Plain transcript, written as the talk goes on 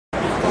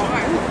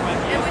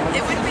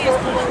is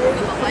bulletproof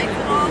with a light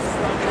off,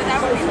 but that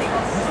would be legal.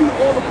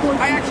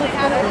 I actually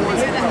had a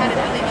here that had an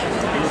LED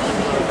with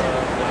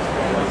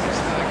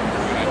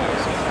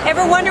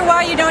Ever wonder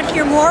why you don't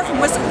hear more from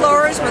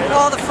whistleblowers with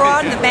all the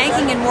fraud in the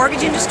banking and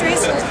mortgage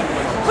industries?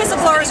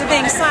 Whistleblowers are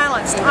being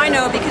silenced. I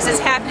know because it's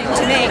happening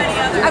to me.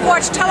 I've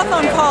watched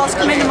telephone calls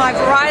come into my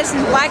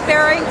Verizon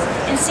BlackBerry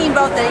and seen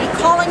both the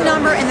calling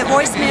number and the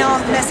voicemail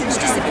message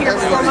disappear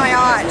before my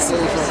eyes.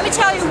 Let me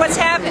tell you what's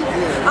happened.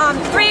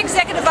 3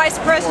 executive vice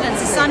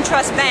presidents of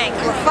SunTrust Bank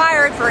were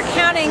fired for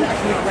accounting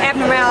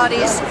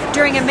abnormalities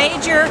during a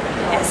major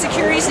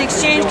Securities and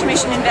Exchange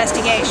Commission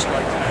investigation.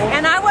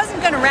 And I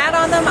wasn't going to rat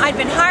on them. I'd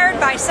been hired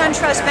by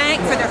SunTrust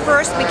Bank for their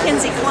first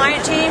McKinsey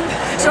client team,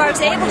 so I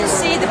was able to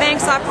see the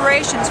bank's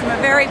operations from a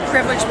very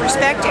privileged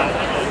perspective.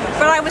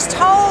 But I was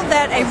told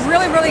that a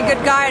really, really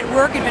good guy at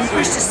work had been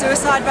pushed to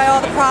suicide by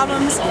all the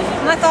problems.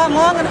 And I thought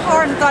long and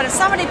hard and thought if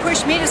somebody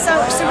pushed me to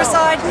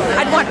suicide,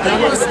 I'd want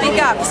people to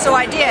speak up, so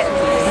I did.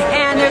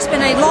 And there's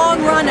been a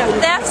long run of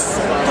thefts,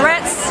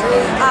 threats,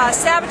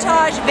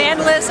 sabotage,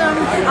 vandalism,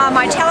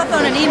 my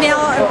telephone and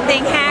email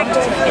being hacked,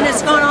 and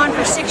it's gone on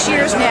for 6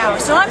 years now.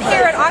 So I'm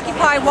here at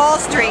Occupy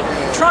Wall Street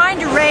trying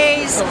to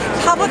raise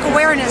public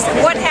awareness of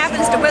what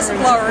happens to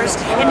whistleblowers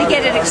and to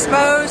get it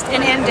exposed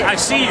and ended. I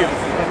see you.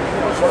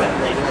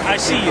 I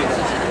see you.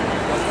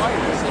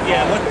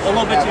 Yeah, a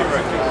little bit to your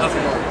right.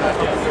 Okay.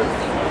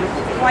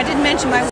 Well, I didn't mention my